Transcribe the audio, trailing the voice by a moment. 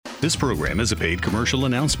This program is a paid commercial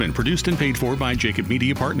announcement produced and paid for by Jacob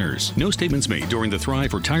Media Partners. No statements made during the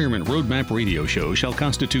Thrive Retirement Roadmap radio show shall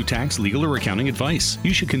constitute tax, legal, or accounting advice.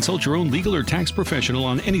 You should consult your own legal or tax professional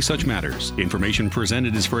on any such matters. Information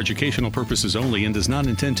presented is for educational purposes only and does not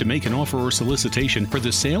intend to make an offer or solicitation for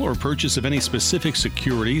the sale or purchase of any specific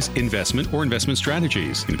securities, investment, or investment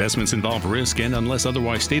strategies. Investments involve risk and, unless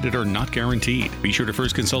otherwise stated, are not guaranteed. Be sure to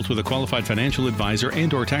first consult with a qualified financial advisor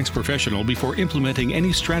and/or tax professional before implementing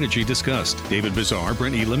any strategy discussed. David Bazaar,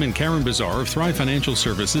 Brent Elam, and Karen Bazaar of Thrive Financial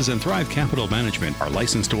Services and Thrive Capital Management are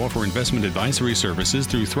licensed to offer investment advisory services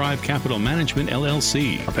through Thrive Capital Management,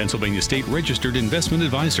 LLC, a Pennsylvania state registered investment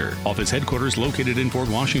advisor. Office headquarters located in Fort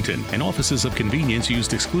Washington, and offices of convenience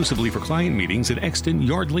used exclusively for client meetings in Exton,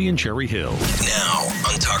 Yardley, and Cherry Hill. Now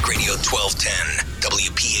on Talk Radio 1210,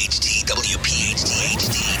 WPHT, WPHT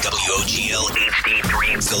HD, WOGL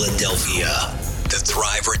HD3 Philadelphia. The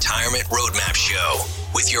Thrive Retirement Roadmap Show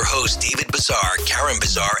with your hosts David Bazaar, Karen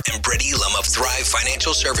Bazaar, and Brett Elam of Thrive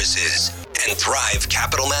Financial Services and Thrive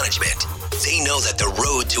Capital Management. They know that the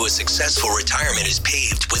road to a successful retirement is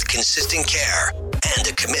paved with consistent care and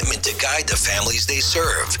a commitment to guide the families they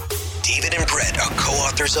serve. David and Brett are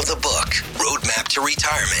co-authors of the book, Roadmap to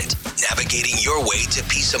Retirement, Navigating Your Way to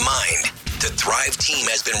Peace of Mind. The Thrive team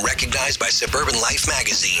has been recognized by Suburban Life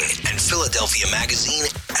Magazine and Philadelphia Magazine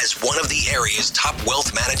as one of the area's top wealth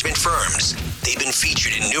management firms. They've been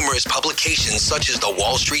featured in numerous publications such as the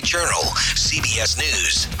Wall Street Journal, CBS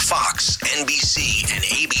News, Fox, NBC, and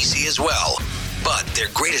ABC as well. But their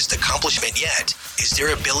greatest accomplishment yet is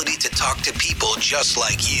their ability to talk to people just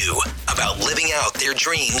like you about living out their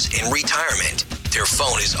dreams in retirement. Their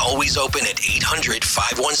phone is always open at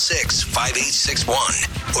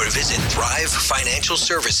 800-516-5861 or visit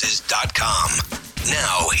thrivefinancialservices.com.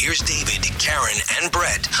 Now, here's David, Karen, and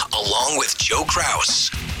Brett, along with Joe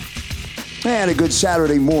Kraus. And a good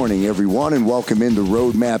Saturday morning, everyone, and welcome into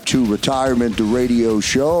Roadmap to Retirement, the radio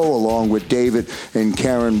show, along with David and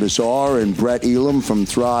Karen Bazaar and Brett Elam from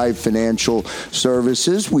Thrive Financial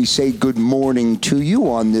Services. We say good morning to you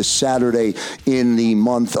on this Saturday in the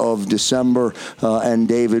month of December. And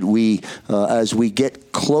David, as we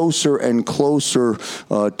get closer and closer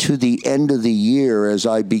to the end of the year, as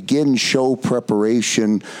I begin show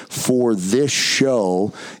preparation for this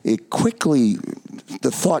show, the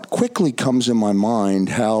thought quickly comes in my mind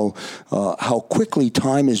how quickly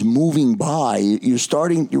time is moving by.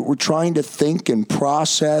 We're trying to think and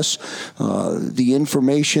process the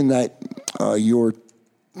information that you're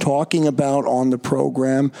talking about on the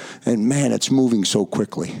program, and man, it's moving so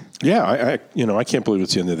quickly. Yeah, I can't believe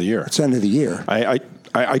it's the end of the year. It's the end of the year. I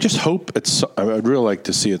just hope I'd really like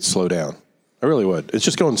to see it slow down. I really would. It's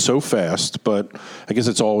just going so fast, but I guess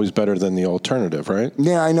it's always better than the alternative, right?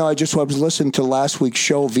 Yeah, I know. I was listening to last week's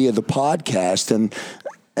show via the podcast, and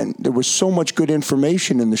there was so much good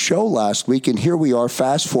information in the show last week, and here we are,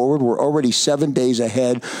 fast forward, we're already 7 days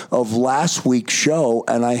ahead of last week's show,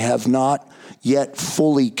 and I have not yet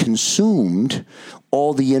fully consumed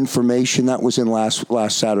all the information that was in last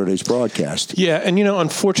Saturday's broadcast. Yeah, and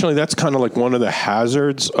unfortunately, that's kind of like one of the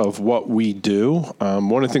hazards of what we do.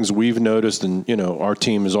 One of the things we've noticed, and our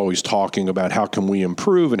team is always talking about how can we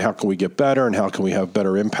improve and how can we get better and how can we have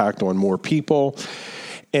better impact on more people.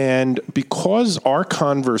 And because our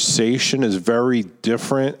conversation is very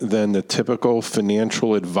different than the typical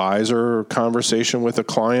financial advisor conversation with a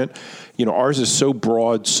client, ours is so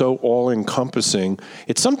broad, so all-encompassing,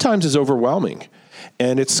 it sometimes is overwhelming.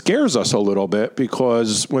 And it scares us a little bit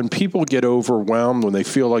because when people get overwhelmed, when they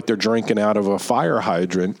feel like they're drinking out of a fire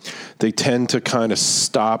hydrant, they tend to kind of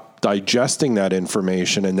stop digesting that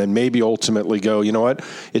information and then maybe ultimately go, you know what,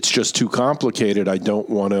 it's just too complicated. I don't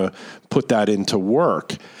want to put that into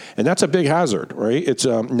work. And that's a big hazard, right? It's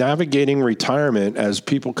navigating retirement. As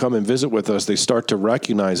people come and visit with us, they start to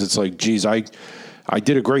recognize it's like, geez, I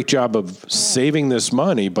did a great job of saving this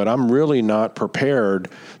money, but I'm really not prepared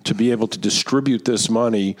to be able to distribute this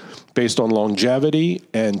money based on longevity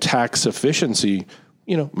and tax efficiency.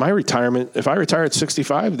 My retirement, if I retire at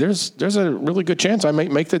 65, there's a really good chance I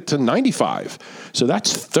might make it to 95. So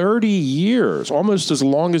that's 30 years, almost as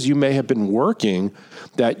long as you may have been working,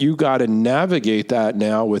 that you got to navigate that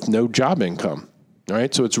now with no job income. All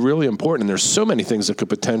right, so it's really important, and there's so many things that could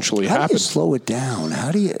potentially happen. How do you slow it down?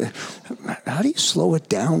 How do you slow it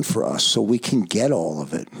down for us so we can get all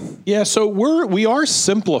of it? Yeah, so we are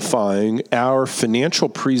simplifying our financial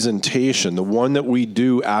presentation, the one that we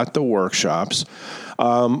do at the workshops.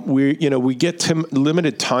 We get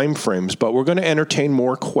limited time frames, but we're going to entertain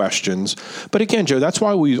more questions. But again, Joe, that's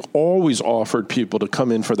why we've always offered people to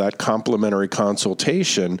come in for that complimentary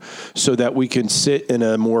consultation so that we can sit in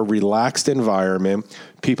a more relaxed environment,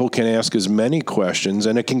 people can ask as many questions,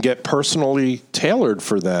 and it can get personally tailored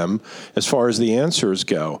for them as far as the answers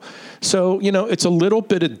go. So, it's a little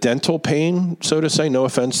bit of dental pain, so to say. No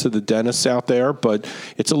offense to the dentists out there, but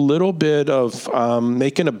it's a little bit of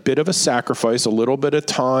making a bit of a sacrifice, a little bit of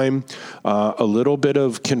time, a little bit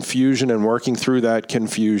of confusion and working through that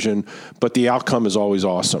confusion. But the outcome is always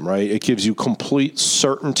awesome, right? It gives you complete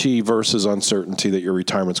certainty versus uncertainty that your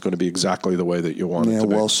retirement's going to be exactly the way that you want it to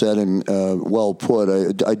be. Well said and well put.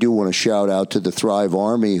 I do want to shout out to the Thrive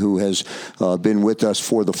Army, who has been with us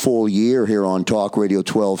for the full year here on Talk Radio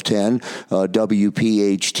 1210.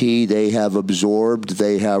 WPHT, they have absorbed,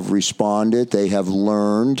 they have responded, they have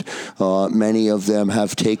learned. Many of them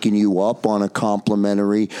have taken you up on a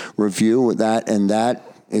complimentary review of that, and that.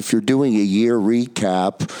 If you're doing a year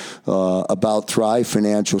recap about Thrive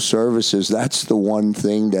Financial Services, that's the one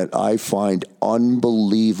thing that I find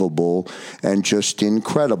unbelievable and just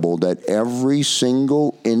incredible, that every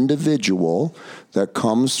single individual that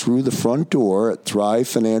comes through the front door at Thrive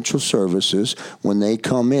Financial Services, when they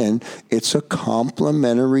come in, it's a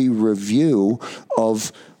complimentary review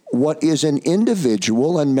of what is an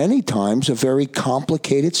individual and many times a very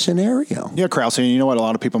complicated scenario. Yeah, Krause, you know what a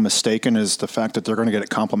lot of people mistaken is the fact that they're going to get it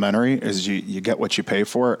complimentary is you get what you pay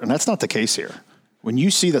for, and that's not the case here. When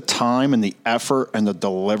you see the time and the effort and the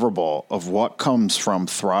deliverable of what comes from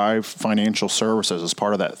Thrive Financial Services as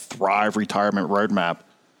part of that Thrive Retirement Roadmap,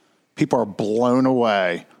 people are blown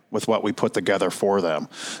away with what we put together for them.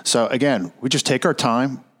 So again, we just take our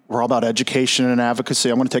time. We're all about education and advocacy.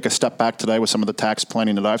 I'm going to take a step back today with some of the tax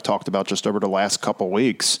planning that I've talked about just over the last couple of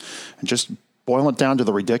weeks and just boil it down to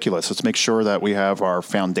the ridiculous. Let's make sure that we have our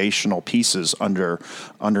foundational pieces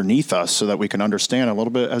underneath us so that we can understand a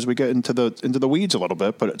little bit as we get into the weeds a little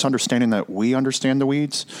bit. But it's understanding that we understand the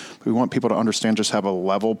weeds. We want people to understand, just have a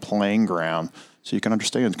level playing ground so you can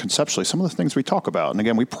understand conceptually some of the things we talk about. And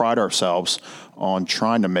again, we pride ourselves on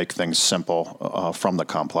trying to make things simple from the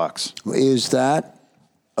complex. Is that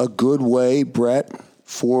a good way, Brett,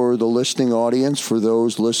 for the listening audience, for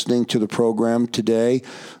those listening to the program today,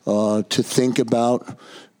 to think about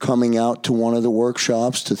coming out to one of the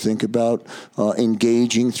workshops, to think about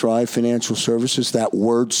engaging Thrive Financial Services? That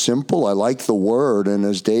word simple, I like the word. And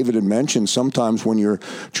as David had mentioned, sometimes when you're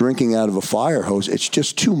drinking out of a fire hose, it's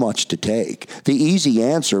just too much to take. The easy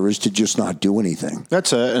answer is to just not do anything.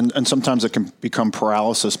 That's it. And sometimes it can become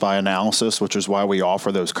paralysis by analysis, which is why we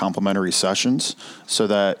offer those complimentary sessions so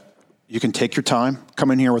that you can take your time,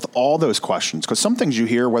 come in here with all those questions. Because some things you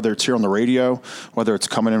hear, whether it's here on the radio, whether it's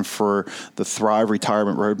coming in for the Thrive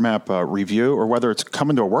Retirement Roadmap review, or whether it's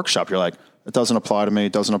coming to a workshop, you're like, it doesn't apply to me,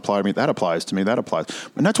 it doesn't apply to me, that applies to me, that applies.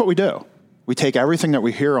 And that's what we do. We take everything that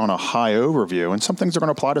we hear on a high overview, and some things are going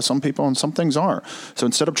to apply to some people and some things aren't. So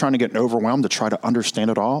instead of trying to get overwhelmed to try to understand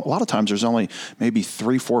it all, a lot of times there's only maybe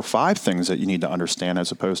 3, 4, 5 things that you need to understand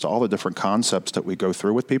as opposed to all the different concepts that we go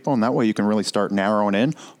through with people. And that way you can really start narrowing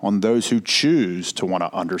in on those who choose to want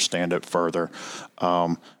to understand it further.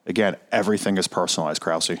 Again, everything is personalized,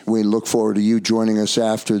 Krause. We look forward to you joining us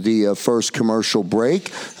after the first commercial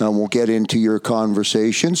break. We'll get into your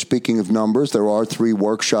conversation. Speaking of numbers, there are 3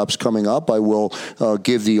 workshops coming up. I will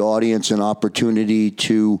give the audience an opportunity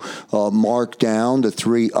to mark down the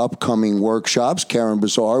 3 upcoming workshops. Karen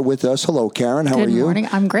Bazaar with us. Hello, Karen. How are you? Good morning.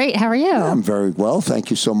 I'm great. How are you? I'm very well. Thank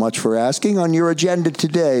you so much for asking. On your agenda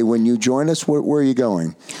today, when you join us, where are you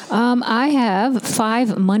going? I have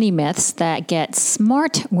 5 money myths that get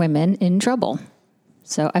smart women in trouble.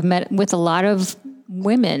 So I've met with a lot of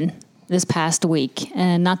women this past week,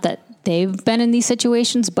 and not that they've been in these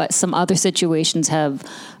situations, but some other situations have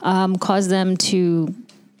caused them to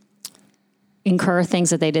incur things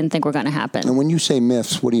that they didn't think were going to happen. And when you say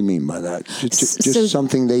myths, what do you mean by that? Just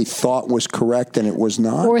something they thought was correct and it was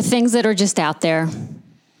not? Or things that are just out there.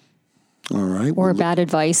 All right. Or bad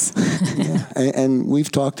advice. Yeah. And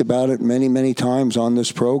we've talked about it many, many times on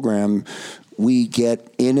this program. We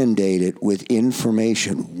get inundated with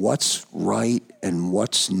information. What's right and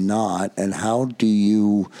what's not, and how do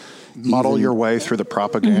you muddle your way through the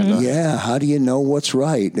propaganda? Mm-hmm. Yeah, how do you know what's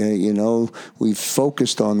right? We've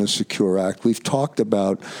focused on the Secure Act. We've talked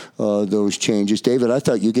about those changes. David, I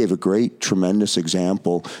thought you gave a great, tremendous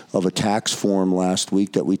example of a tax form last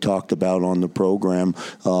week that we talked about on the program.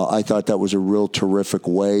 I thought that was a real terrific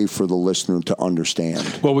way for the listener to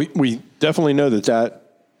understand. Well, we definitely know that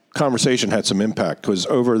conversation had some impact, because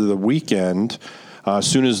over the weekend, as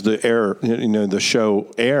soon as the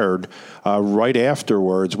show aired, right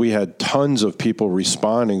afterwards, we had tons of people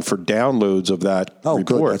responding for downloads of that report.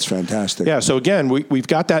 Good. That's fantastic. Yeah. So again, we've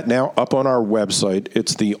got that now up on our website.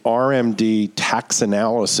 It's the RMD tax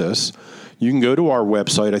analysis. you can go to our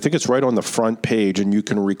website. I think it's right on the front page, and you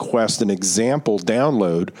can request an example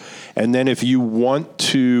download. And then if you want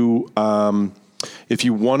to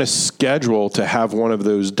schedule to have one of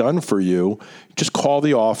those done for you, just call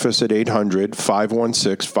the office at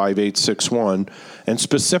 800-516-5861 and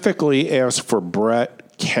specifically ask for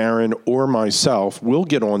Brett, Karen, or myself. We'll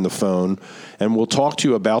get on the phone and we'll talk to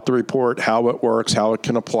you about the report, how it works, how it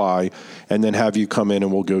can apply, and then have you come in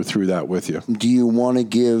and we'll go through that with you. Do you want to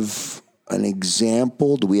give an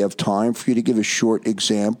example? Do we have time for you to give a short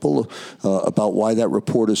example about why that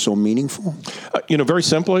report is so meaningful? Very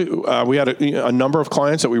simply, we had a number of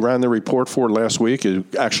clients that we ran the report for last week.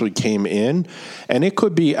 It actually came in, and it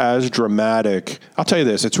could be as dramatic. I'll tell you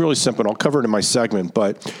this, it's really simple. I'll cover it in my segment,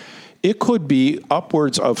 but it could be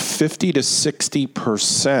upwards of 50 to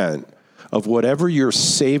 60% of whatever your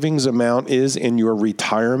savings amount is in your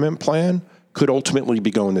retirement plan could ultimately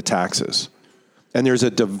be going to taxes. And there's a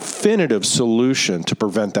definitive solution to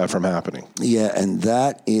prevent that from happening. Yeah, and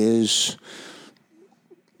that is,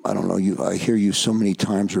 I don't know, I hear you so many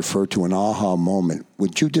times refer to an aha moment.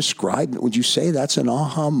 Would you say that's an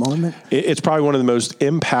aha moment? It's probably one of the most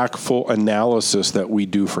impactful analysis that we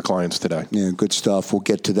do for clients today. Yeah, good stuff. We'll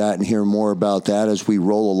get to that and hear more about that as we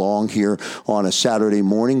roll along here on a Saturday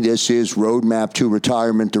morning. This is Roadmap to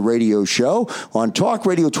Retirement, the radio show on Talk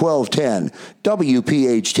Radio 1210,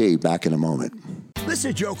 WPHT. Back in a moment. This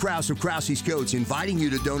is Joe Krause of Krause's Coats, inviting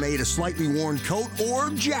you to donate a slightly worn coat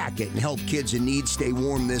or jacket and help kids in need stay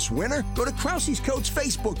warm this winter. Go to Krause's Coats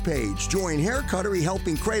Facebook page. Join Hair Cuttery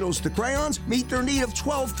Helping Cradles to Crayons meet their need of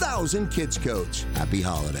 12,000 kids' coats. Happy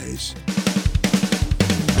holidays.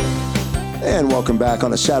 And welcome back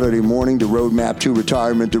on a Saturday morning to Roadmap to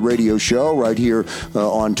Retirement, the radio show, right here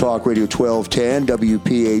on Talk Radio 1210,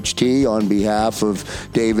 WPHT. On behalf of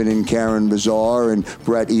David and Karen Bazaar and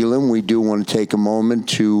Brett Elam, we do want to take a moment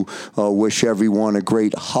to wish everyone a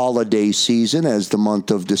great holiday season as the month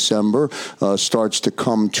of December starts to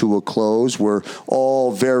come to a close. We're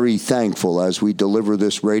all very thankful as we deliver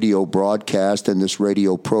this radio broadcast and this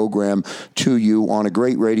radio program to you on a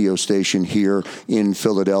great radio station here in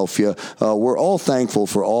Philadelphia. We're all thankful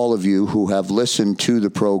for all of you who have listened to the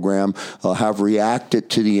program, have reacted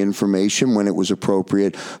to the information when it was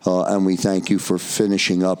appropriate, and we thank you for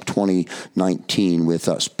finishing up 2019 with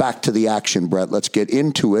us. Back to the action, Brett. Let's get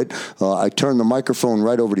into it. I turn the microphone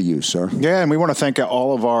right over to you, sir. Yeah, and we want to thank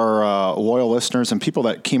all of our loyal listeners and people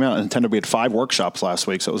that came out and attended. We had 5 workshops last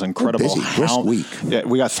week, so it was incredible. Brisk week. Yeah,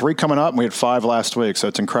 we got 3 coming up, and we had 5 last week, so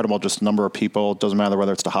it's incredible. Just the number of people. It doesn't matter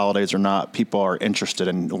whether it's the holidays or not. People are interested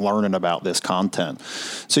in learning about this content.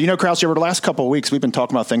 So, Krause, over the last couple of weeks, we've been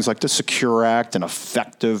talking about things like the Secure Act and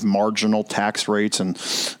effective marginal tax rates and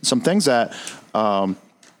some things that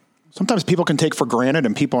sometimes people can take for granted,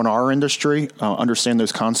 and people in our industry understand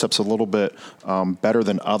those concepts a little bit better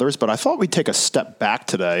than others. But I thought we'd take a step back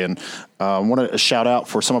today and want to shout out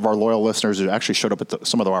for some of our loyal listeners who actually showed up at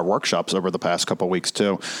some of our workshops over the past couple of weeks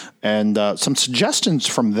too. And some suggestions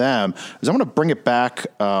from them is I'm going to bring it back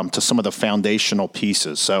to some of the foundational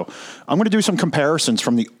pieces. So I'm going to do some comparisons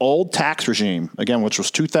from the old tax regime, again, which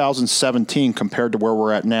was 2017 compared to where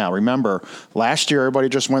we're at now. Remember, last year, everybody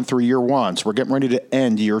just went through year 1. So we're getting ready to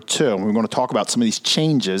end year 2. And we're going to talk about some of these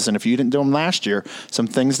changes. And if you didn't do them last year, some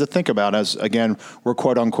things to think about as, again, we're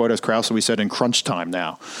quote unquote, as Krause, we said, in crunch time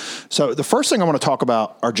now. So the first thing I want to talk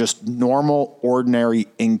about are just normal, ordinary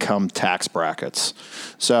income tax brackets.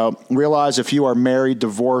 So realize if you are married,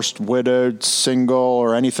 divorced, widowed, single,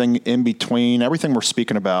 or anything in between, everything we're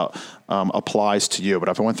speaking about applies to you. But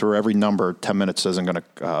if I went through every number, 10 minutes isn't going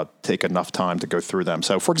to take enough time to go through them.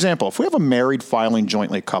 So, for example, if we have a married filing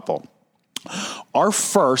jointly couple, our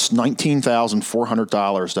first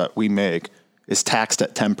 $19,400 that we make is taxed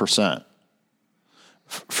at 10%.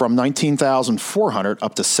 From $19,400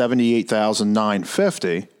 up to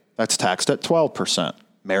 $78,950, that's taxed at 12%,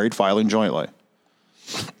 married filing jointly.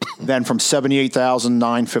 Then from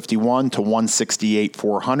 $78,951 to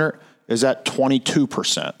 $168,400 is at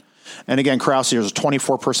 22%. And again, Krause, here's a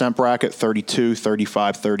 24% bracket, 32,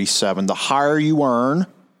 35, 37. The higher you earn,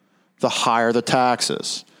 the higher the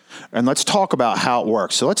taxes. And let's talk about how it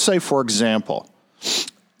works. So let's say, for example,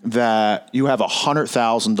 that you have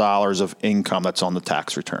 $100,000 of income that's on the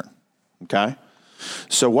tax return, okay?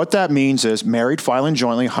 So what that means is married filing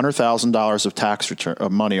jointly, $100,000 of tax return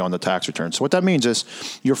of money on the tax return. So what that means is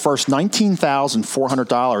your first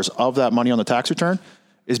 $19,400 of that money on the tax return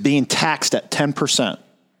is being taxed at 10%,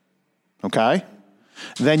 okay?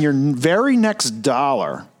 Then your very next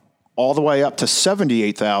dollar, all the way up to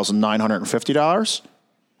 $78,950,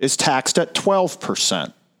 is taxed at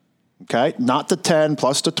 12%. Okay, not the 10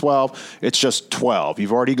 plus the 12. It's just 12.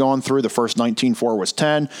 You've already gone through the first 19.4 was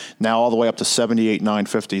 10. Now all the way up to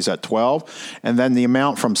 78,950 is at 12. And then the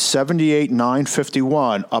amount from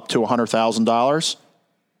 78,951 up to $100,000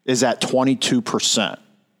 is at 22%.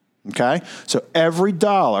 Okay, so every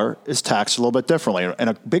dollar is taxed a little bit differently.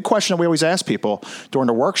 And a big question that we always ask people during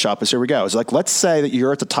the workshop is, here we go, is like, let's say that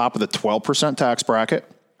you're at the top of the 12% tax bracket.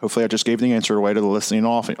 Hopefully I just gave the answer away to the listening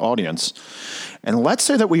audience. And let's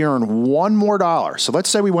say that we earn one more dollar. So let's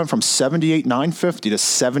say we went from 78,950 to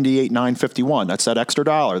 78,951. That's that extra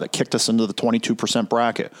dollar that kicked us into the 22%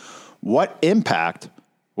 bracket. What impact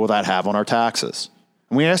will that have on our taxes?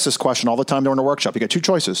 And we ask this question all the time during the workshop. You get two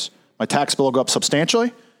choices. My tax bill will go up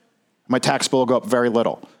substantially. My tax bill will go up very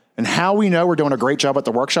little. And how we know we're doing a great job at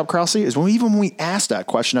the workshop, Krause, is when we ask that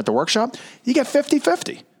question at the workshop, you get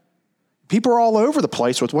 50-50. People are all over the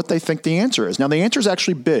place with what they think the answer is. Now, the answer is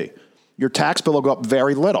actually B. Your tax bill will go up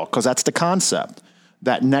very little because that's the concept.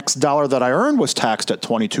 That next dollar that I earned was taxed at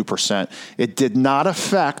 22%. It did not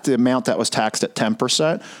affect the amount that was taxed at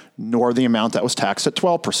 10%, nor the amount that was taxed at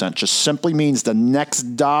 12%. Just simply means the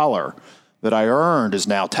next dollar that I earned is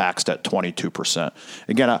now taxed at 22%.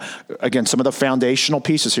 Again, some of the foundational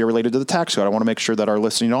pieces here related to the tax code. I want to make sure that our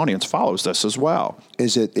listening audience follows this as well.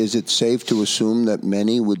 Is it safe to assume that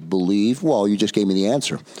many would believe, well, you just gave me the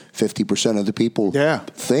answer, 50% of the people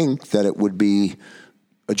think that it would be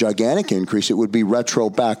a gigantic increase? It would be retro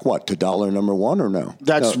back, what, to dollar number one or no?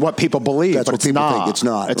 That's what people believe, that's but what it's people not. think. It's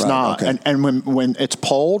not. It's right. not. Okay. And when it's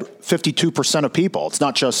polled, 52% of people, it's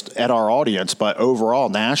not just at our audience, but overall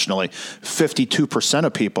nationally, 52%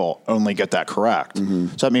 of people only get that correct.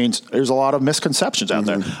 Mm-hmm. So that means there's a lot of misconceptions out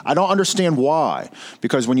there. I don't understand why,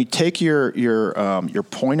 because when you take your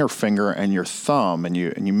pointer finger and your thumb and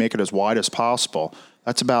you make it as wide as possible,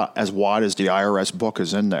 that's about as wide as the IRS book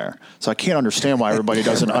is in there. So I can't understand why everybody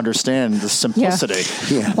doesn't understand the simplicity.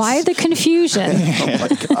 Yeah. Yes. Why the confusion? Oh, my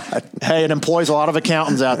God. Hey, it employs a lot of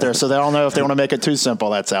accountants out there, so they don't know if they want to make it too simple.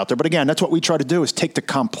 That's out there. But again, that's what we try to do, is take the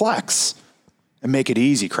complex and make it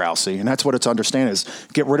easy, Krause. And that's what it's understand, is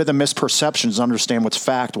get rid of the misperceptions, understand what's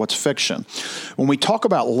fact, what's fiction. When we talk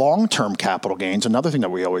about long-term capital gains, another thing that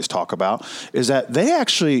we always talk about is that they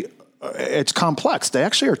actually... it's complex. They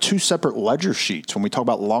actually are two separate ledger sheets when we talk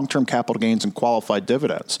about long-term capital gains and qualified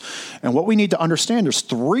dividends. And what we need to understand, there's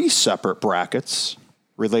three separate brackets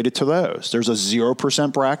related to those. There's a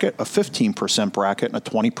 0% bracket, a 15% bracket, and a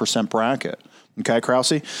 20% bracket. Okay,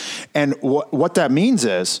 Krause? And what that means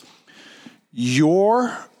is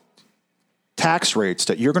your tax rates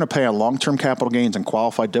that you're going to pay on long-term capital gains and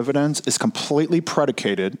qualified dividends is completely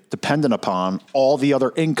predicated, dependent upon all the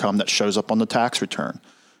other income that shows up on the tax return.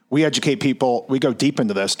 We educate people, we go deep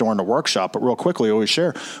into this during the workshop, but real quickly, I always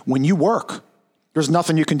share, when you work, there's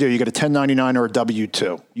nothing you can do. You get a 1099 or a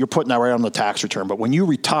W-2. You're putting that right on the tax return. But when you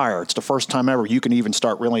retire, it's the first time ever you can even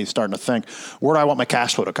starting to think, where do I want my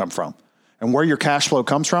cash flow to come from? And where your cash flow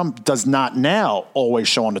comes from does not now always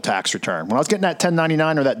show on the tax return. When I was getting that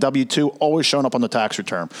 1099 or that W-2, always showing up on the tax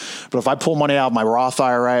return. But if I pull money out of my Roth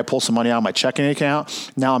IRA, I pull some money out of my checking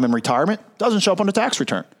account, now I'm in retirement, doesn't show up on the tax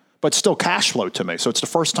return. But still cash flow to me. So it's the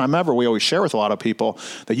first time ever we always share with a lot of people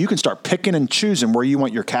that you can start picking and choosing where you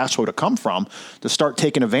want your cash flow to come from to start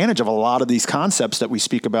taking advantage of a lot of these concepts that we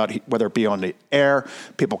speak about, whether it be on the air,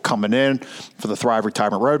 people coming in for the Thrive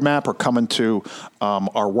Retirement Roadmap or coming to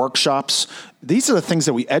our workshops. These are the things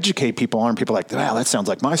that we educate people on. People are like, wow, that sounds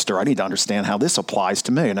like my story. I need to understand how this applies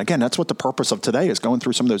to me. And again, that's what the purpose of today is, going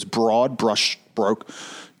through some of those broad brushstroke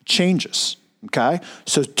changes. Okay,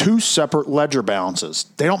 so two separate ledger balances.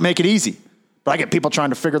 They don't make it easy, but I get people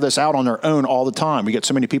trying to figure this out on their own all the time. We get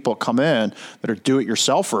so many people that come in that are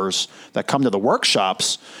do-it-yourselfers that come to the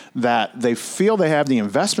workshops that they feel they have the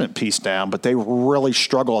investment piece down, but they really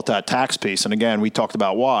struggle at that tax piece. And again, we talked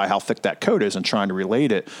about how thick that code is and trying to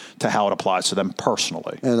relate it to how it applies to them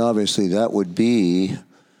personally. And obviously that would be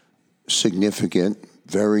significant,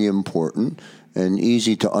 very important, and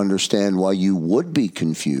easy to understand why you would be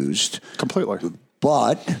confused. Completely.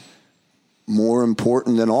 But more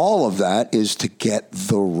important than all of that is to get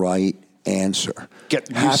the right answer. You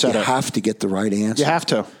have to get the right answer. You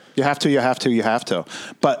have to.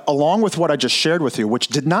 But along with what I just shared with you, which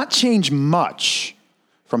did not change much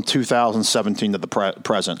from 2017 to the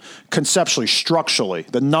present, conceptually, structurally,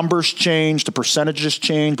 the numbers changed, the percentages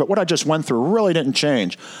changed, but what I just went through really didn't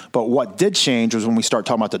change. But what did change was when we start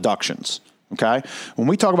talking about deductions. Okay? When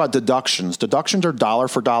we talk about deductions are dollar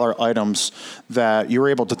for dollar items that you're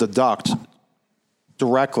able to deduct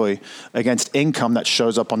directly against income that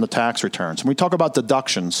shows up on the tax returns. When we talk about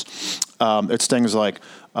deductions, it's things like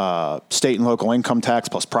state and local income tax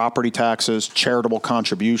plus property taxes, charitable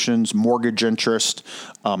contributions, mortgage interest,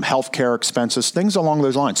 healthcare expenses, things along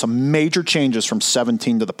those lines. Some major changes from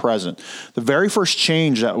 17 to the present. The very first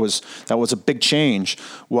change that was a big change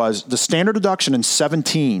was the standard deduction in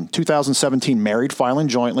 2017, married filing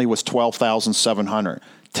jointly, was $12,700.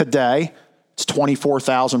 Today, it's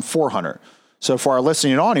 $24,400. So for our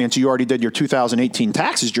listening audience, you already did your 2018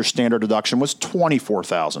 taxes. Your standard deduction was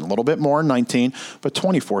 $24,000, a little bit more in 19, but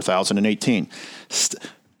 $24,000 in 18.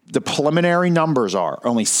 The preliminary numbers are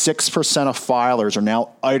only 6% of filers are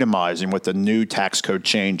now itemizing with the new tax code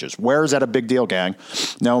changes. Where is that a big deal, gang?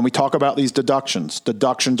 Now, when we talk about these deductions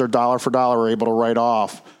are dollar for dollar, we're able to write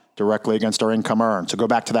off directly against our income earned. So go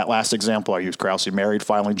back to that last example I used, Krause, married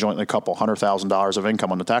filing jointly couple, $100,000 of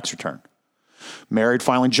income on the tax return. Married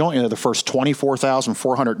filing jointly, the first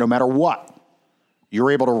 $24,400, no matter what,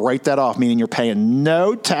 you're able to write that off, meaning you're paying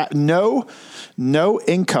no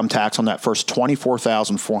income tax on that first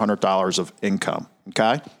 $24,400 of income.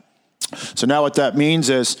 Okay, so now what that means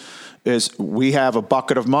is we have a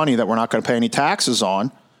bucket of money that we're not going to pay any taxes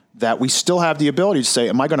on, that we still have the ability to say,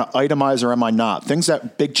 am I going to itemize or am I not?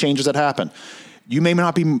 Big changes that happen. You may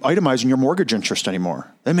not be itemizing your mortgage interest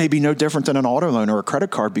anymore. That may be no different than an auto loan or a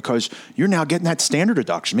credit card because you're now getting that standard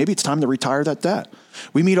deduction. Maybe it's time to retire that debt.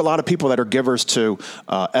 We meet a lot of people that are givers to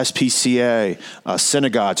SPCA,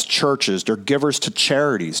 synagogues, churches. They're givers to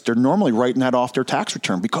charities. They're normally writing that off their tax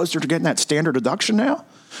return because they're getting that standard deduction now.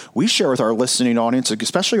 We share with our listening audience,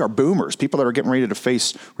 especially our boomers, people that are getting ready to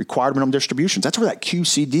face required minimum distributions. That's where that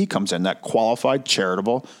QCD comes in, that qualified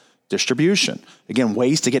charitable distribution. Again,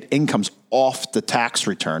 ways to get incomes off the tax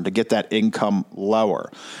return to get that income lower.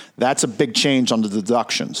 That's a big change on the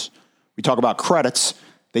deductions. We talk about credits.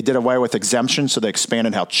 They did away with exemptions, so they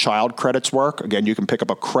expanded how child credits work. Again, you can pick up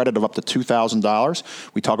a credit of up to $2,000.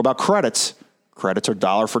 We talk about credits. Credits are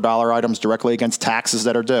dollar for dollar items directly against taxes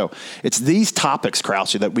that are due. It's these topics,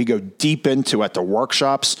 Krause, that we go deep into at the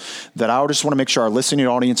workshops that I just want to make sure our listening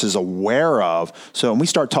audience is aware of. So when we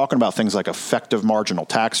start talking about things like effective marginal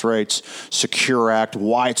tax rates, Secure Act,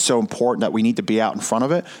 why it's so important that we need to be out in front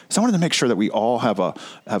of it, so I wanted to make sure that we all have a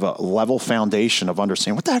level foundation of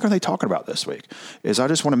understanding what the heck are they talking about this week. I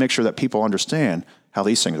just want to make sure that people understand how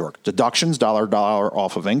these things work. Deductions, dollar for dollar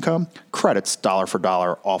off of income. Credits, dollar for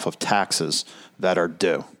dollar off of taxes that are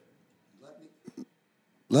due.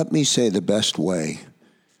 Let me say the best way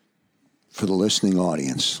for the listening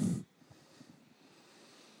audience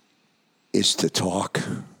is to talk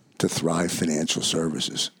to Thrive Financial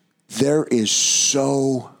Services. There is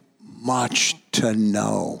so much to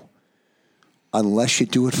know. Unless you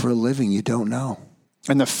do it for a living, you don't know.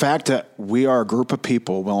 And the fact that we are a group of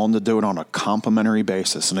people willing to do it on a complimentary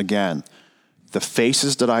basis. And again, the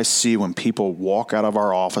faces that I see when people walk out of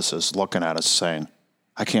our offices looking at us saying,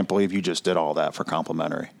 I can't believe you just did all that for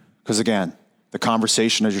complimentary. Because again, the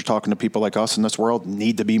conversation as you're talking to people like us in this world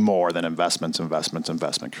need to be more than investment,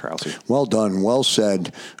 Krause. Well done. Well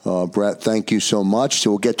said, Brett. Thank you so much.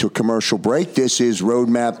 So we'll get to a commercial break. This is the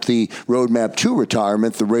Roadmap to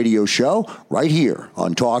Retirement, the radio show, right here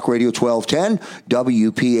on Talk Radio 1210,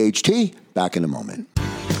 WPHT. Back in a moment.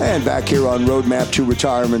 And back here on Roadmap to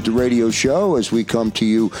Retirement, the radio show, as we come to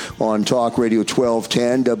you on Talk Radio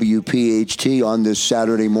 1210 WPHT on this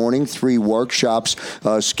Saturday morning. 3 workshops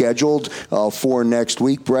scheduled for next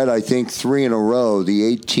week. Brett, I think 3 in a row.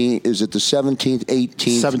 The 18th, is it the 17th,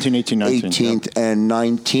 18th? 17th, 18th, 19th. Yep. And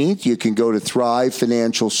 19th. You can go to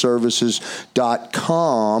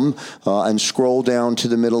thrivefinancialservices.com and scroll down to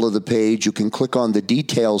the middle of the page. You can click on the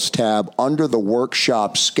details tab under the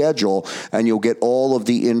workshop schedule, and you'll get all of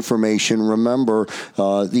the information. Remember,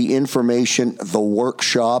 the information, the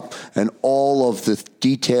workshop, and all of the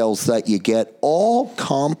details that you get, all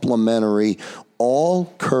complimentary, all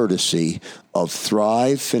courtesy of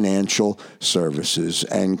Thrive Financial Services.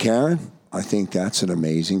 And Karen, I think that's an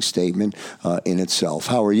amazing statement in itself.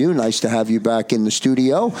 How are you? Nice to have you back in the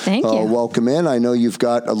studio. Thank you. Welcome in. I know you've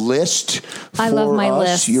got a list for I love my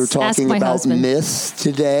list. You're talking about husband. myths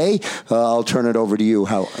today. I'll turn it over to you.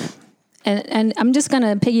 And I'm just going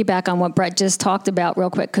to piggyback on what Brett just talked about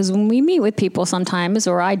real quick, because when we meet with people sometimes,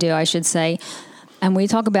 or I do, I should say, and we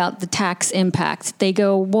talk about the tax impact, they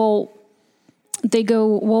go, well,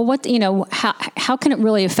 what, how can it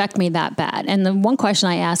really affect me that bad? And the one question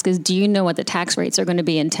I ask is, do you know what the tax rates are going to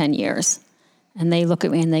be in 10 years? And they look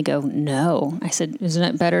at me and they go, no. I said, isn't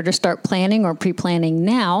it better to start planning or pre-planning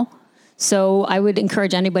now So I would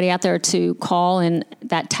encourage anybody out there to call, and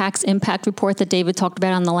that tax impact report that David talked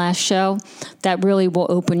about on the last show, that really will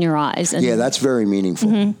open your eyes. And that's very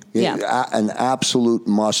meaningful. Yeah. An absolute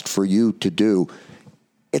must for you to do.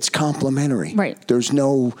 It's complimentary. Right.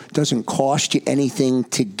 Doesn't cost you anything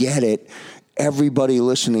to get it. Everybody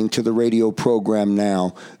listening to the radio program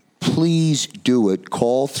now, please do it.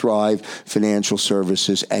 Call Thrive Financial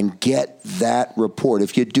Services and get that report.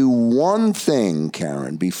 If you do one thing,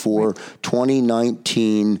 Karen, before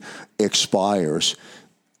 2019 expires,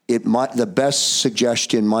 the best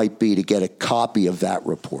suggestion might be to get a copy of that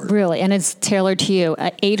report. Really, and it's tailored to you.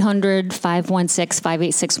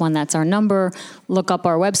 800-516-5861, that's our number. Look up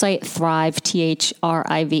our website, Thrive,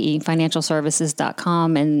 THRIVE,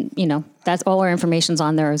 financialservices.com, and, that's all our information's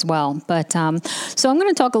on there as well. But so I'm going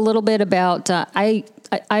to talk a little bit about,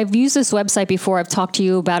 I've used this website before. I've talked to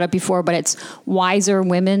you about it before, but it's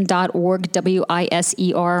wiserwomen.org,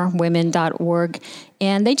 WISER women.org.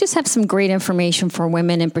 And they just have some great information for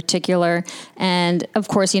women in particular. And of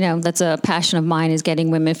course, that's a passion of mine, is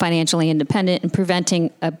getting women financially independent and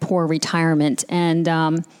preventing a poor retirement.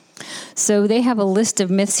 And so they have a list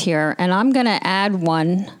of myths here, and I'm going to add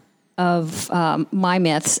one of my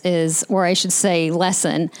myths or I should say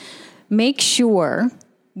lesson. Make sure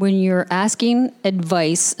when you're asking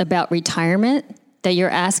advice about retirement that you're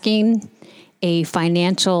asking a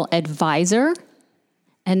financial advisor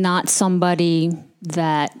and not somebody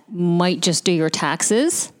that might just do your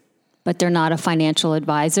taxes, but they're not a financial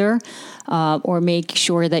advisor, or make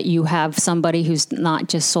sure that you have somebody who's not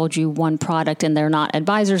just sold you one product and they're not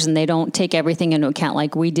advisors and they don't take everything into account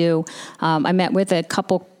like we do. I met with a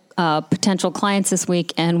couple potential clients this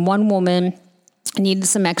week, and one woman needed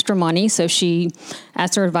some extra money, so she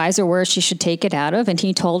asked her advisor where she should take it out of, and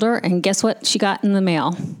he told her, and guess what she got in the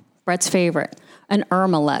mail? Brett's favorite, an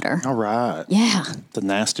IRMA letter. All right. Yeah. The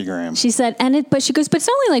nastygram. She said, but she goes, but it's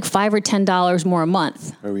only like $5 or $10 more a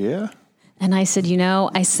month. Oh, yeah? And I said,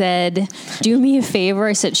 do me a favor.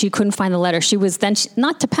 I said, she couldn't find the letter. She was then,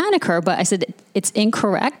 not to panic her, but I said, it's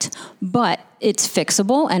incorrect, but it's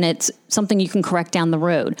fixable and it's something you can correct down the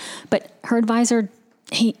road. But her advisor,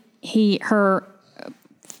 her,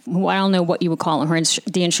 I don't know what you would call him,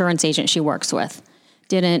 the insurance agent she works with,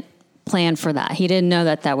 didn't plan for that. He didn't know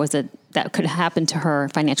that that could happen to her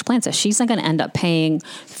financial plan. So she's not going to end up paying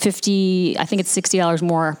 $60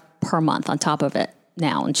 more per month on top of it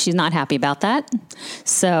now. And she's not happy about that.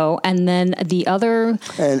 So, and then the other.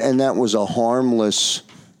 And that was a harmless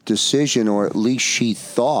decision, or at least she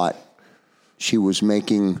thought she was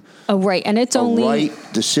making right. And it's only right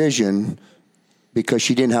decision because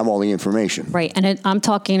she didn't have all the information. Right. And I'm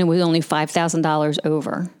talking, it was only $5,000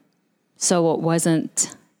 over. So it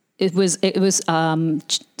wasn't. It was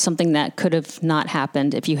something that could have not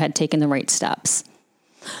happened if you had taken the right steps.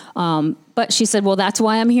 But she said, well, that's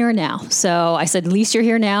why I'm here now. So I said, at least you're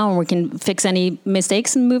here now and we can fix any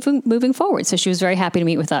mistakes and moving forward. So she was very happy to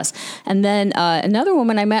meet with us. And then another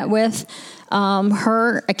woman I met with,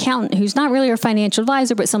 her accountant, who's not really her financial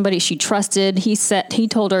advisor, but somebody she trusted, he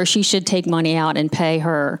told her she should take money out and pay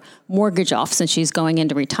her mortgage off since she's going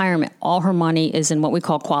into retirement. All her money is in what we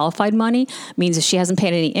call qualified money, means that she hasn't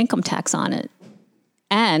paid any income tax on it.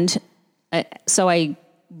 And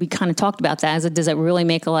we kind of talked about that. Does it really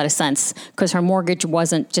make a lot of sense? Because her mortgage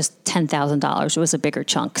wasn't just $10,000. It was a bigger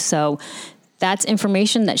chunk. So that's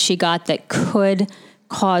information that she got that could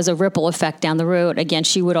cause a ripple effect down the road. Again,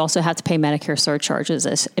 she would also have to pay Medicare surcharges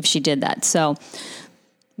if she did that. So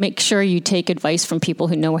make sure you take advice from people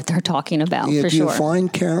who know what they're talking about, for sure. Do you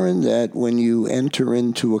find, Karen, that when you enter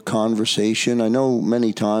into a conversation, I know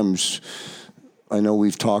many times,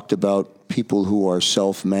 we've talked about people who are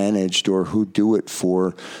self-managed or who do it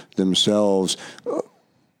for themselves,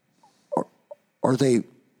 are they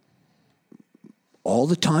all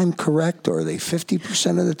the time correct? Or are they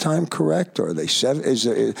 50% of the time correct? Or are they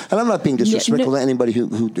 7%? And I'm not being disrespectful to anybody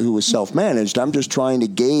who is self-managed. I'm just trying to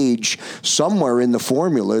gauge somewhere in the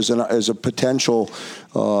formulas as a potential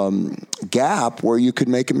gap where you could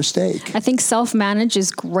make a mistake. I think self-manage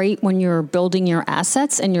is great when you're building your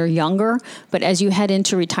assets and you're younger, but as you head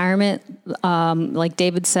into retirement, like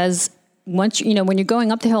David says, when you're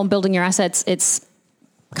going up the hill and building your assets, it's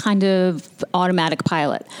kind of automatic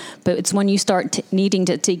pilot. But it's when you start needing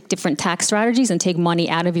to take different tax strategies and take money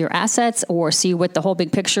out of your assets or see what the whole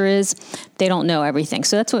big picture is, they don't know everything.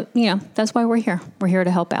 So that's why we're here. We're here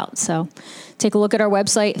to help out. So take a look at our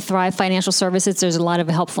website, Thrive Financial Services. There's a lot of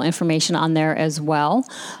helpful information on there as well.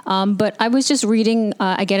 But I was just reading,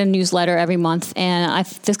 I get a newsletter every month, and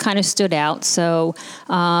this kind of stood out. So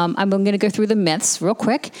I'm going to go through the myths real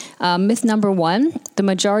quick. Myth number 1, the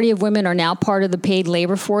majority of women are now part of the paid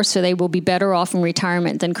labor workforce, so they will be better off in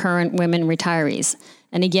retirement than current women retirees.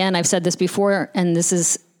 And again, I've said this before, and this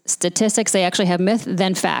is statistics. They actually have myth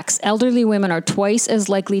than facts. Elderly women are twice as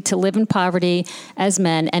likely to live in poverty as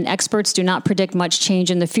men, and experts do not predict much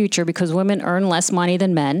change in the future because women earn less money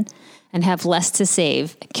than men and have less to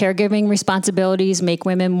save. Caregiving responsibilities make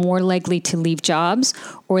women more likely to leave jobs,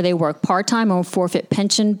 or they work part-time or forfeit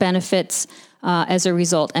pension benefits as a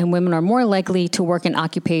result. And women are more likely to work in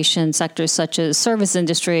occupation sectors such as service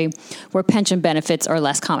industry, where pension benefits are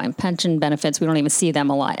less common. Pension benefits, we don't even see them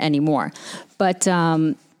a lot anymore. But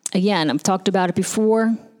again, I've talked about it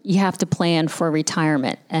before. You have to plan for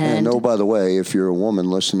retirement. And oh, by the way, if you're a woman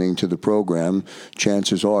listening to the program,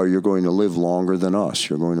 chances are you're going to live longer than us.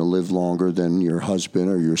 You're going to live longer than your husband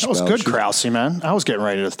or your spouse. That was good, Krause, man. I was getting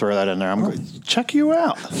ready to throw that in there. I'm going to check you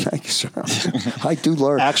out. Thank you, sir. I do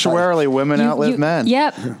learn. Actuarially, women outlive men.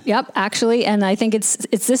 Yep. Actually, and I think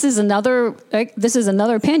this is another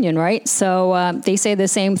opinion, right? So they say the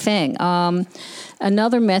same thing.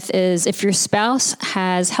 Another myth is if your spouse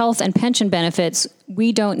has health and pension benefits,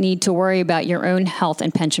 we don't need to worry about your own health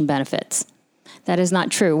and pension benefits. That is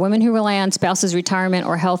not true. Women who rely on spouses' retirement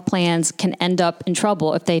or health plans can end up in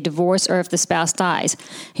trouble if they divorce or if the spouse dies.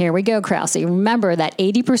 Here we go, Krause. Remember that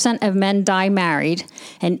 80% of men die married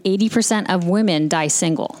and 80% of women die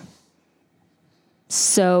single.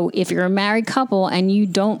 So if you're a married couple and you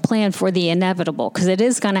don't plan for the inevitable, because it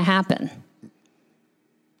is going to happen,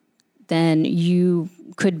 then you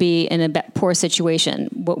could be in a poor situation.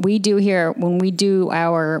 What we do here, when we do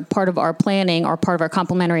our part of our planning or part of our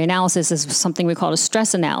complementary analysis, is something we call a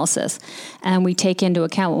stress analysis. And we take into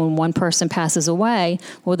account when one person passes away,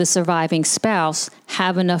 will the surviving spouse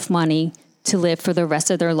have enough money to live for the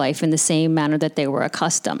rest of their life in the same manner that they were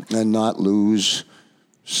accustomed? And not lose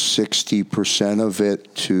 60% of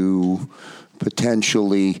it to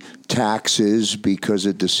potentially taxes because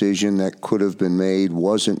a decision that could have been made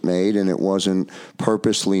wasn't made, and it wasn't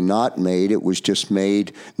purposely not made. It was just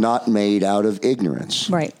not made out of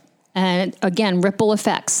ignorance. Right. And again, ripple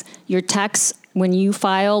effects. Your tax, when you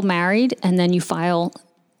file married and then you file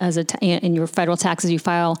in your federal taxes, you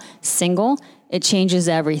file single, it changes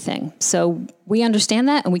everything. So we understand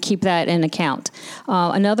that and we keep that in account.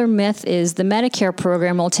 Another myth is the Medicare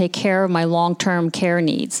program will take care of my long-term care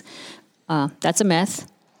needs. That's a myth.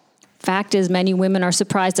 Fact is, many women are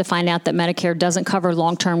surprised to find out that Medicare doesn't cover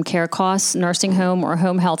long-term care costs, nursing home, or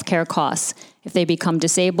home health care costs if they become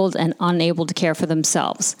disabled and unable to care for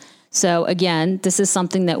themselves. So again, this is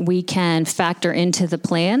something that we can factor into the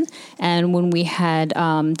plan. And when we had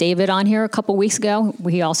David on here a couple weeks ago,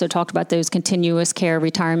 we also talked about those continuous care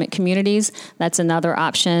retirement communities. That's another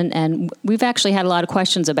option. And we've actually had a lot of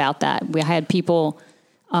questions about that. We had people...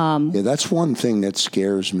 that's one thing that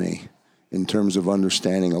scares me. In terms of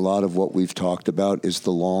understanding, a lot of what we've talked about is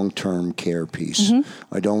the long-term care piece. Mm-hmm.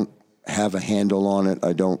 I don't have a handle on it.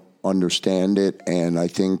 I don't understand it. And I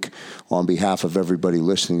think on behalf of everybody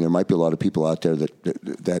listening, there might be a lot of people out there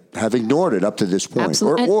that have ignored it up to this point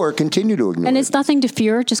or continue to ignore it. And it's nothing to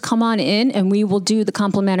fear. Just come on in and we will do the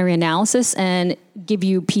complementary analysis and give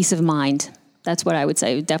you peace of mind. That's what I would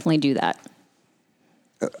say. Definitely do that.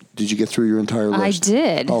 Did you get through your entire list? I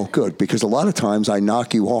did. Oh, good. Because a lot of times I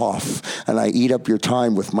knock you off and I eat up your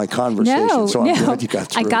time with my conversation. I'm glad you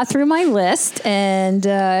got through. I got through my list, and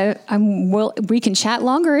we can chat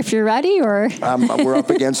longer if you're ready. Or we're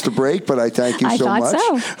up against the break, but I thank you so much.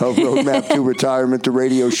 Roadmap to Retirement, the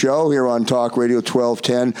radio show here on Talk Radio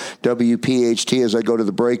 1210 WPHT. As I go to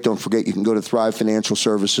the break, don't forget you can go to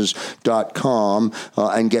thrivefinancialservices.com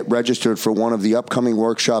and get registered for one of the upcoming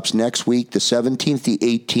workshops next week, the 17th, the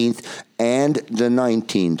 18th, and the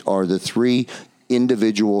 19th are the 3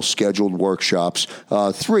 individual scheduled workshops,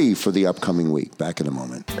 3 for the upcoming week. Back in a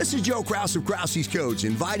moment. This is Joe Krause of Krause's Coats,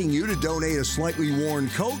 inviting you to donate a slightly worn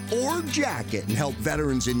coat or jacket and help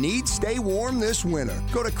veterans in need stay warm this winter.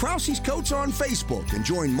 Go to Krause's Coats on Facebook and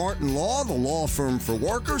join Martin Law, the law firm for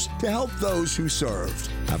workers, to help those who served.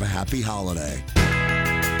 Have a happy holiday.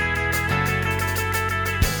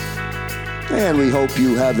 And we hope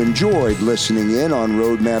you have enjoyed listening in on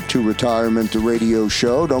Roadmap to Retirement, the radio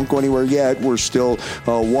show. Don't go anywhere yet. We're still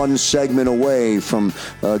one segment away from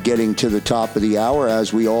getting to the top of the hour,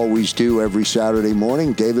 as we always do every Saturday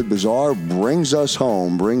morning. David Bazaar brings us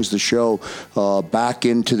home, brings the show back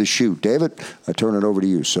into the chute. David, I turn it over to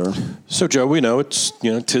you, sir. So, Joe, we know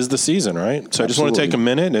tis the season, right? So Absolutely. I just want to take a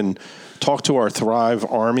minute and talk to our Thrive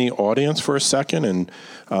Army audience for a second, and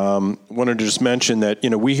wanted to just mention that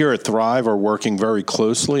we here at Thrive are working very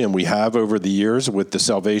closely, and we have over the years with the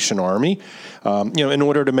Salvation Army. In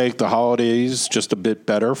order to make the holidays just a bit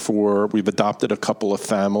better, we've adopted a couple of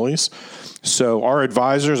families So our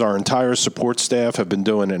advisors, our entire support staff have been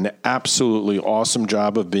doing an absolutely awesome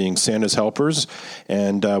job of being Santa's helpers.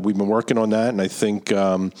 And we've been working on that. And I think,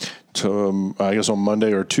 I guess on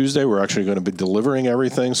Monday or Tuesday, we're actually going to be delivering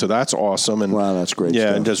everything. So that's awesome. And wow, that's great. Yeah,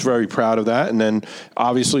 stuff. and just very proud of that. And then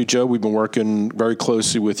obviously, Joe, we've been working very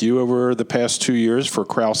closely with you over the past 2 years for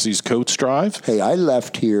Krause's Coats Drive. Hey, I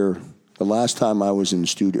left here the last time I was in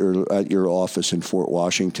studio at your office in Fort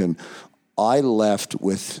Washington. I left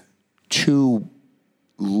with 2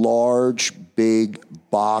 large, big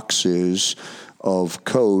boxes of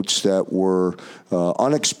coats that were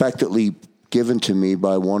unexpectedly given to me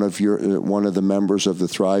by one of the members of the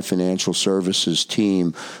Thrive Financial Services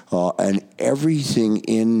team, and everything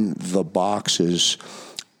in the boxes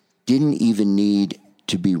didn't even need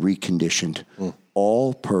to be reconditioned.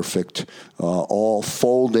 All perfect, all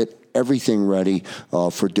folded. Everything ready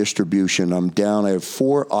for distribution. I'm down. I have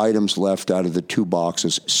 4 items left out of the 2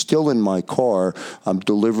 boxes still in my car. I'm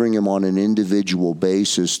delivering them on an individual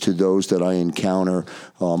basis to those that I encounter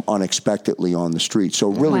unexpectedly on the street.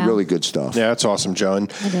 So really good stuff. Yeah, that's awesome, Joe. And,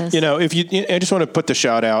 I just want to put the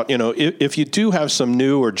shout out, if you do have some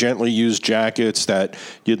new or gently used jackets that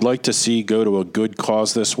you'd like to see go to a good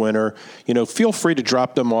cause this winter, feel free to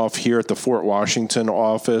drop them off here at the Fort Washington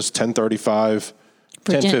office, 1035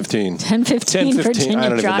 1015. 1015 Virginia I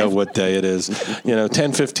don't Drive. even know what day it is.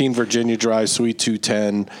 1015 Virginia Drive, Suite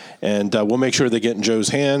 210. And we'll make sure they get in Joe's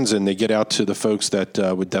hands and they get out to the folks that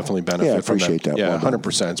would definitely benefit from that. I appreciate that. Yeah,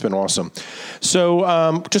 100%. It's been awesome.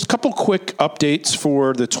 So just a couple quick updates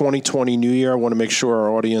for the 2020 New Year. I want to make sure our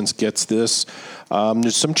audience gets this.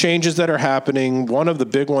 There's some changes that are happening. One of the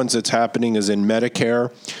big ones that's happening is in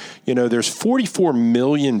Medicare. There's 44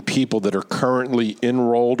 million people that are currently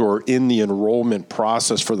enrolled or in the enrollment process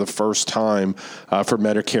for the first time for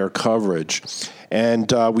Medicare coverage. And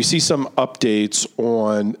we see some updates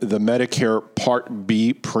on the Medicare Part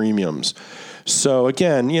B premiums. So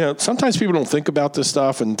again, sometimes people don't think about this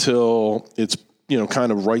stuff until it's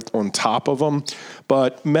kind of right on top of them.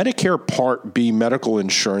 But Medicare Part B medical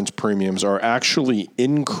insurance premiums are actually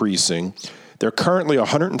increasing. They're currently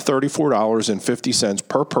 $134.50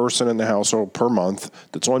 per person in the household per month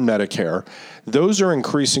that's on Medicare. Those are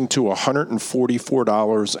increasing to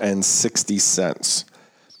 $144.60.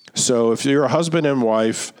 So if you're a husband and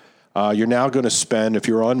wife, you're now going to spend, if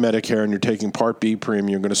you're on Medicare and you're taking Part B premium,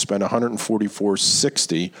 you're going to spend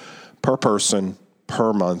 $144.60 per person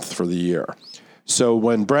per month for the year. So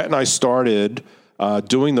when Brett and I started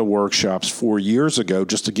doing the workshops 4 years ago,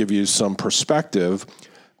 just to give you some perspective,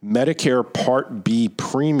 Medicare Part B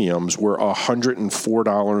premiums were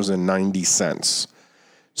 $104.90.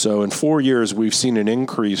 So in 4 years, we've seen an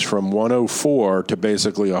increase from $104 to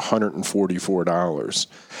basically $144.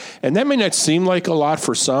 And that may not seem like a lot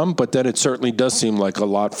for some, but then it certainly does seem like a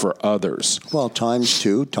lot for others. Well, times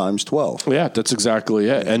 2, times 12. Yeah, that's exactly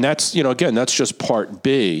it. And that's, again, that's just Part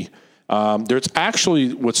B. There's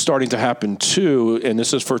actually what's starting to happen too, and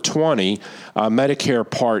this is for 20, Medicare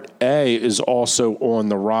Part A is also on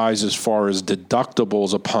the rise as far as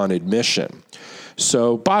deductibles upon admission.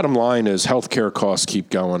 So bottom line is healthcare costs keep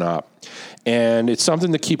going up. And it's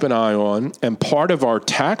something to keep an eye on. And part of our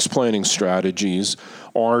tax planning strategies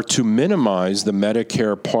are to minimize the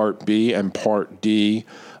Medicare Part B and Part D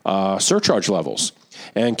surcharge levels.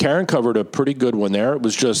 And Karen covered a pretty good one there. It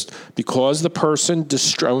was just because the person,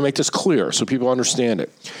 I will make this clear so people understand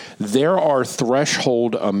it. There are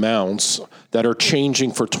threshold amounts that are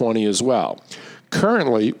changing for 20 as well.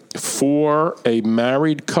 Currently, for a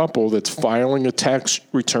married couple that's filing a tax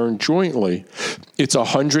return jointly, it's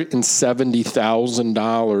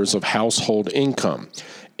 $170,000 of household income.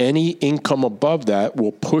 Any income above that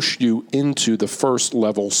will push you into the first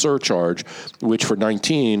level surcharge, which for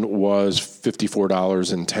 19 was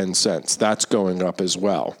 $54.10. That's going up as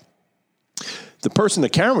well. The person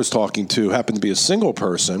that Karen was talking to happened to be a single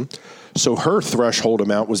person, so her threshold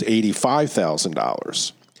amount was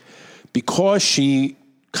 $85,000. Because she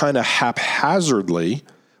kind of haphazardly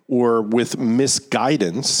or with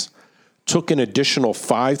misguidance took an additional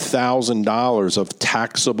 $5,000 of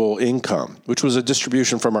taxable income, which was a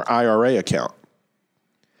distribution from her IRA account.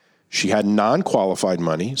 She had non-qualified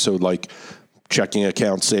money, so like checking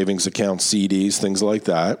accounts, savings accounts, CDs, things like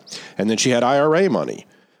that. And then she had IRA money.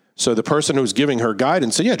 So the person who was giving her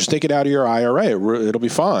guidance said, yeah, just take it out of your IRA. It'll be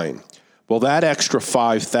fine. Well, that extra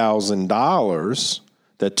 $5,000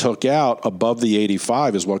 that took out above the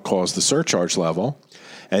 85 is what caused the surcharge level.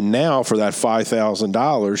 And now for that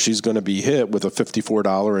 $5,000, she's going to be hit with a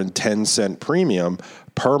 $54.10 premium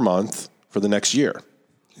per month for the next year.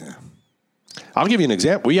 Yeah. I'll give you an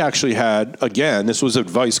example. We actually had, again, this was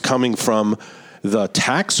advice coming from the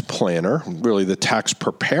tax planner, really the tax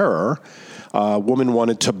preparer, woman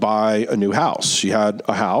wanted to buy a new house. She had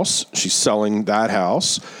a house, she's selling that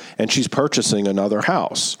house, and she's purchasing another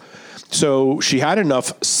house. So she had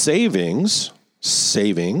enough savings,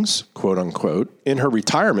 quote unquote, in her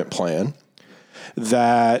retirement plan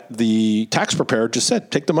that the tax preparer just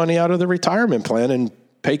said, take the money out of the retirement plan and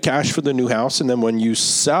pay cash for the new house. And then when you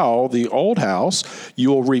sell the old house,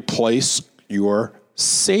 you'll replace your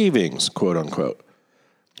savings, quote unquote.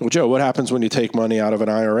 Well, Joe, what happens when you take money out of an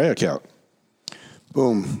IRA account?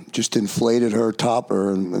 Boom! Just inflated her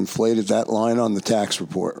topper and inflated that line on the tax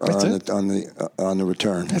report or on the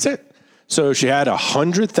return. That's it. So she had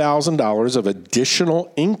 $100,000 of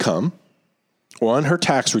additional income on her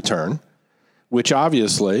tax return, which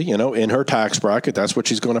obviously, in her tax bracket, that's what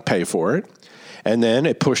she's going to pay for it. And then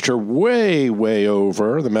it pushed her way, way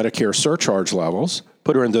over the Medicare surcharge levels,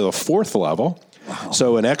 put her into the fourth level. Wow.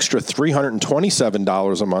 So an extra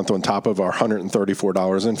 $327 a month on top of our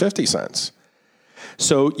 $134.50.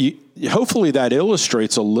 So hopefully that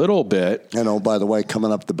illustrates a little bit. And by the way,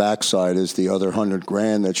 coming up the backside is the other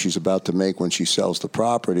 $100,000 that she's about to make when she sells the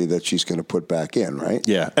property that she's going to put back in, right?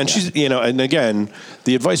 Yeah. And she's, and again,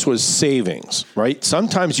 the advice was savings, right?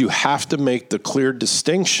 Sometimes you have to make the clear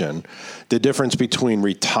distinction, the difference between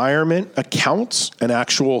retirement accounts and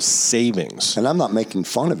actual savings. And I'm not making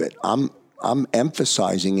fun of it. I'm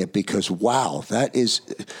emphasizing it because, wow, that is,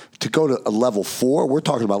 to go to a level 4, we're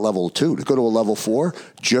talking about level 2, to go to a level 4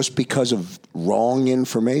 just because of wrong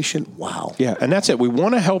information, wow. Yeah, and that's it. We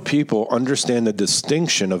want to help people understand the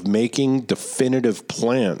distinction of making definitive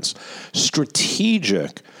plans,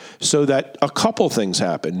 strategic, so that a couple things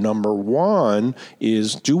happen. Number one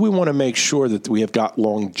is, do we want to make sure that we have got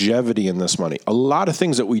longevity in this money? A lot of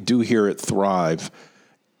things that we do here at Thrive,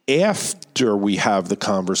 after we have the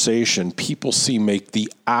conversation, people see make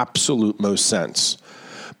the absolute most sense.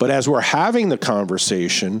 But as we're having the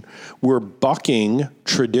conversation, we're bucking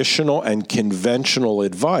traditional and conventional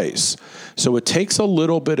advice. So it takes a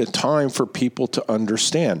little bit of time for people to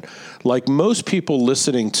understand. Like most people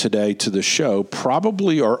listening today to the show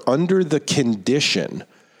probably are under the condition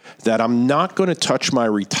that I'm not going to touch my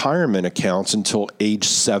retirement accounts until age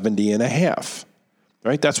 70 and a half.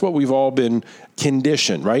 Right? That's what we've all been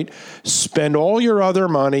conditioned, right? Spend all your other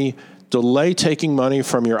money, delay taking money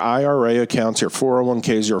from your IRA accounts, your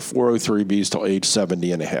 401ks, your 403bs till age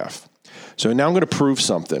 70 and a half. So now I'm going to prove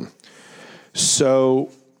something. So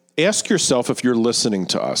ask yourself if you're listening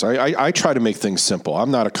to us. I try to make things simple. I'm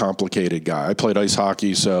not a complicated guy. I played ice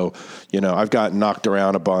hockey, so, I've gotten knocked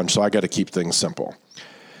around a bunch, so I got to keep things simple.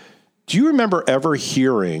 Do you remember ever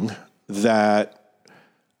hearing that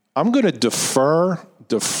I'm going to defer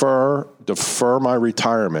my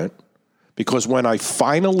retirement because when I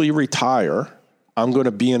finally retire, I'm going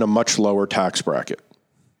to be in a much lower tax bracket?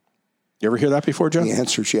 You ever hear that before, Joe? The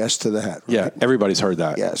answer is yes to that. Right? Yeah, everybody's heard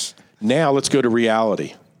that. Yes. Now let's go to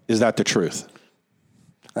reality. Is that the truth?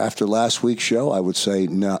 After last week's show, I would say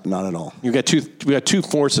not at all. We got two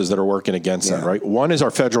forces that are working against that, right? One is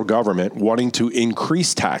our federal government wanting to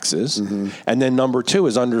increase taxes, and then number two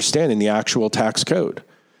is understanding the actual tax code.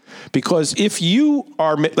 Because if you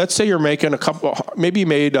are, let's say you're making maybe you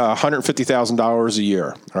made $150,000 a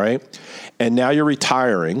year, all right? And now you're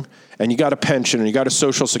retiring and you got a pension and you got a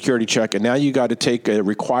Social Security check and now you got to take a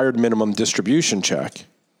required minimum distribution check.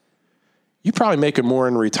 You're probably making more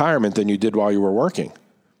in retirement than you did while you were working.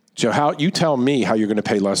 So you tell me how you're going to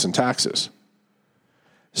pay less in taxes.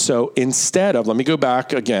 So let me go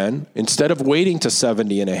back again, instead of waiting to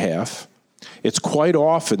 70 and a half, it's quite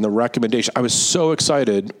often the recommendation. I was so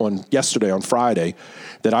excited on Friday,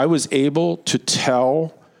 that I was able to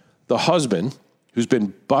tell the husband who's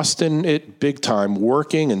been busting it big time,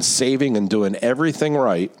 working and saving and doing everything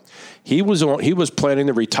right. He was planning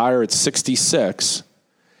to retire at 66,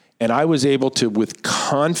 and I was able to, with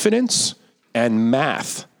confidence and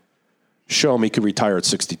math, show him he could retire at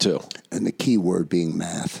 62. And the key word being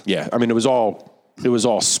math. Yeah, I mean it was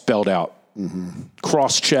all spelled out,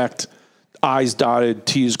 cross-checked. I's dotted,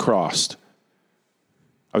 T's crossed.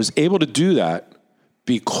 I was able to do that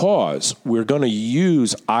because we're going to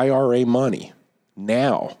use IRA money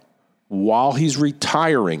now while he's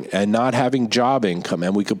retiring and not having job income,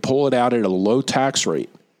 and we could pull it out at a low tax rate.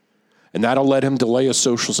 And that'll let him delay his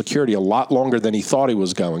Social Security a lot longer than he thought he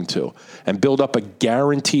was going to and build up a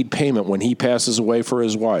guaranteed payment when he passes away for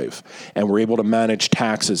his wife. And we're able to manage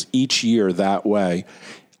taxes each year that way.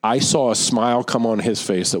 I saw a smile come on his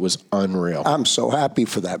face that was unreal. I'm so happy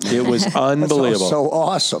for that, man. It was unbelievable. That's so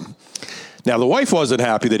awesome. Now, the wife wasn't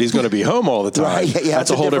happy that he's going to be home all the time. Right, yeah, that's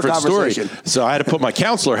a whole different story. conversation. So I had to put my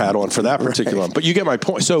counselor hat on for that particular one. But you get my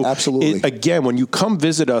point. So absolutely. Again, when you come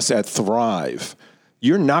visit us at Thrive,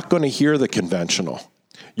 you're not going to hear the conventional.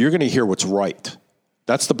 You're going to hear what's right.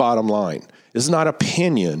 That's the bottom line. This is not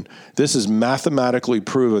opinion. This is mathematically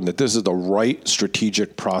proven that this is the right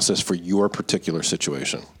strategic process for your particular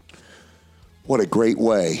situation. What a great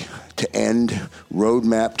way to end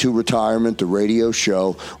Roadmap to Retirement, the radio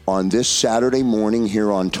show, on this Saturday morning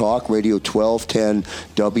here on Talk Radio 1210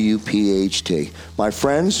 WPHT. My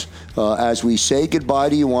friends, as we say goodbye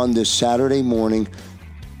to you on this Saturday morning,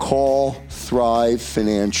 call Thrive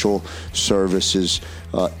Financial Services.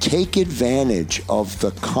 Take advantage of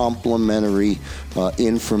the complimentary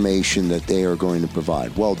information that they are going to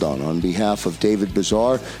provide. Well done. On behalf of David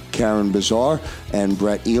Bazaar, Karen Bazaar, and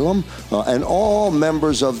Brett Elam, and all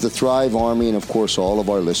members of the Thrive Army, and of course all of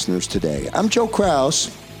our listeners today, I'm Joe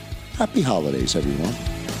Kraus. Happy holidays, everyone.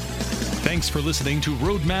 Thanks for listening to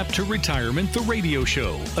Roadmap to Retirement, the radio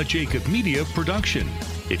show, a Jacob Media production.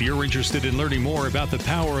 If you're interested in learning more about the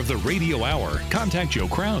power of the radio hour, contact Joe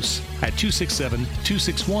Kraus at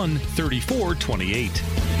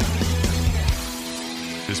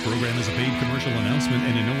 267-261-3428. This program is a paid commercial announcement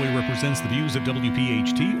and in no way represents the views of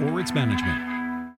WPHT or its management.